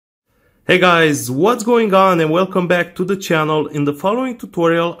Hey guys, what's going on and welcome back to the channel. In the following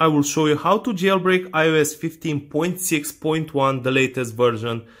tutorial, I will show you how to jailbreak iOS 15.6.1, the latest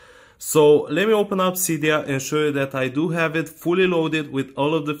version. So let me open up Cydia and show you that I do have it fully loaded with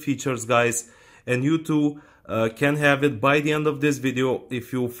all of the features, guys. And you too can have it by the end of this video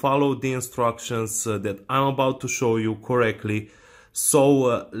if you follow the instructions that I'm about to show you correctly.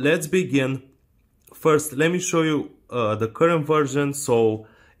 So let's begin. First, let me show you the current version. So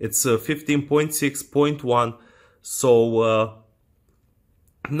it's 15.6.1. So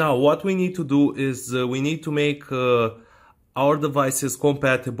now what we need to do is we need to make our devices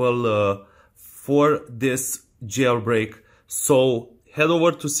compatible for this jailbreak. So head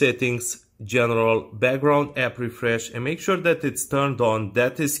over to settings, general, background app refresh, and make sure that it's turned on.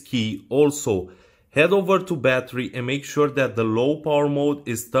 That is key. Also head over to battery and make sure that the low power mode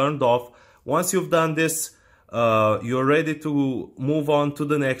is turned off. Once you've done this, you're ready to move on to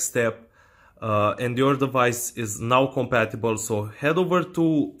the next step, and your device is now compatible. So head over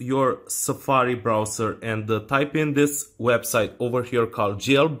to your Safari browser and type in this website over here called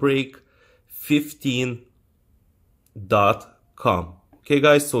jailbreak15.com. Okay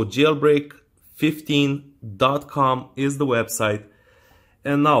guys, so jailbreak15.com is the website.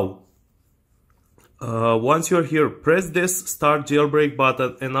 And now once you're here, press this start jailbreak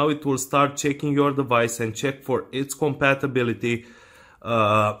button, and now it will start checking your device and check for its compatibility.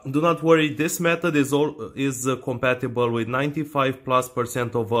 Do not worry, this method is compatible with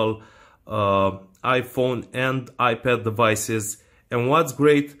 95+% of all iPhone and iPad devices. And what's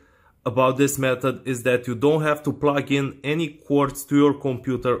great about this method is that you don't have to plug in any cords to your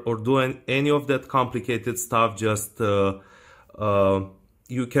computer or do any of that complicated stuff. Just you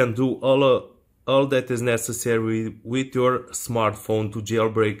can do all that is necessary with your smartphone to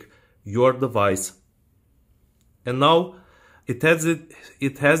jailbreak your device. And now it has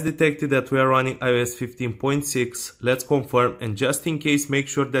detected that we are running iOS 15.6. Let's confirm, and just in case, make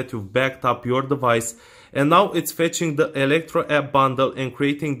sure that you've backed up your device. And now it's fetching the Electro app bundle and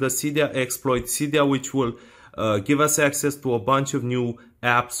creating the Cydia exploit, Cydia, which will give us access to a bunch of new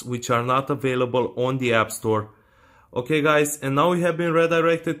apps which are not available on the App Store. Okay guys, and now we have been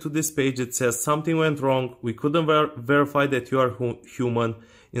redirected to this page. It says something went wrong. We couldn't verify that you are human.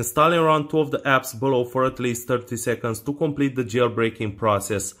 Installing around 2 of the apps below for at least 30 seconds to complete the jailbreaking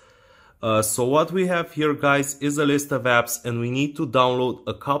process. So what we have here, guys, is a list of apps, and we need to download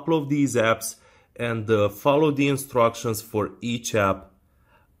a couple of these apps and follow the instructions for each app.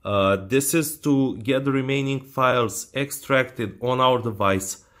 This is to get the remaining files extracted on our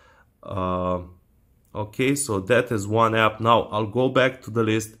device. Okay, so that is one app. Now I'll go back to the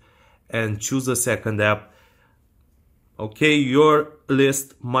list and choose a second app. Okay, your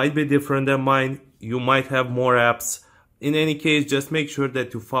list might be different than mine. You might have more apps. In any case, just make sure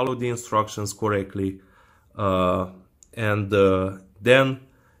that you follow the instructions correctly. Then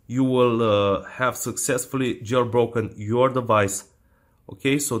you will have successfully jailbroken your device.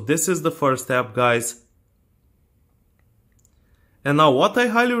 Okay, so this is the first app, guys. And now what I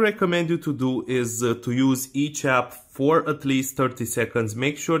highly recommend you to do is to use each app for at least 30 seconds.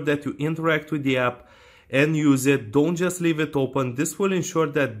 Make sure that you interact with the app and use it. Don't just leave it open. This will ensure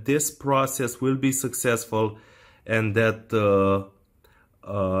that this process will be successful and that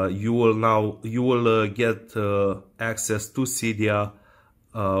you will get access to Cydia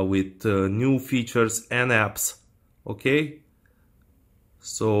with new features and apps. Okay,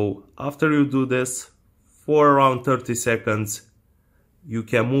 so after you do this for around 30 seconds, you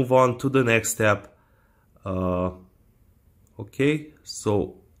can move on to the next step. Okay,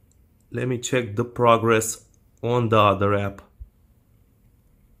 so let me check the progress on the other app.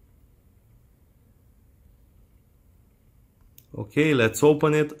 Okay, let's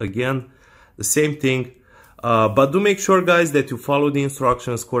open it again. The same thing, but do make sure, guys, that you follow the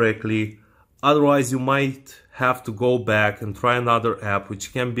instructions correctly. Otherwise you might have to go back and try another app,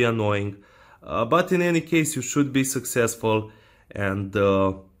 which can be annoying, but in any case you should be successful. And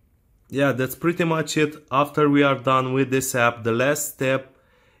yeah, that's pretty much it. After we are done with this app, the last step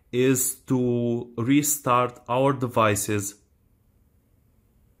is to restart our devices.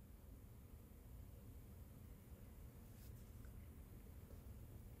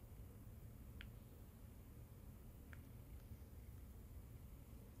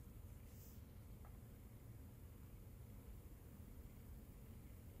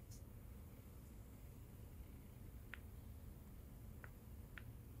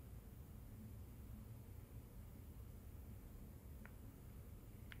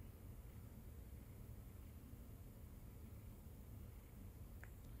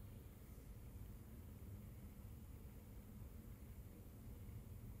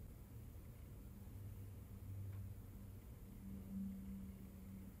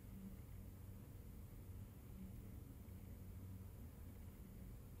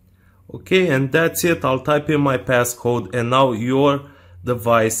 Okay, and that's it. I'll type in my passcode and now your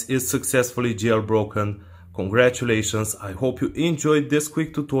device is successfully jailbroken. Congratulations. I hope you enjoyed this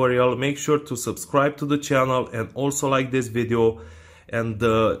quick tutorial. Make sure to subscribe to the channel and also like this video, and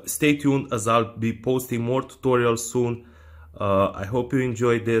stay tuned as I'll be posting more tutorials soon. I hope you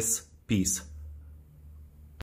enjoyed this. Peace.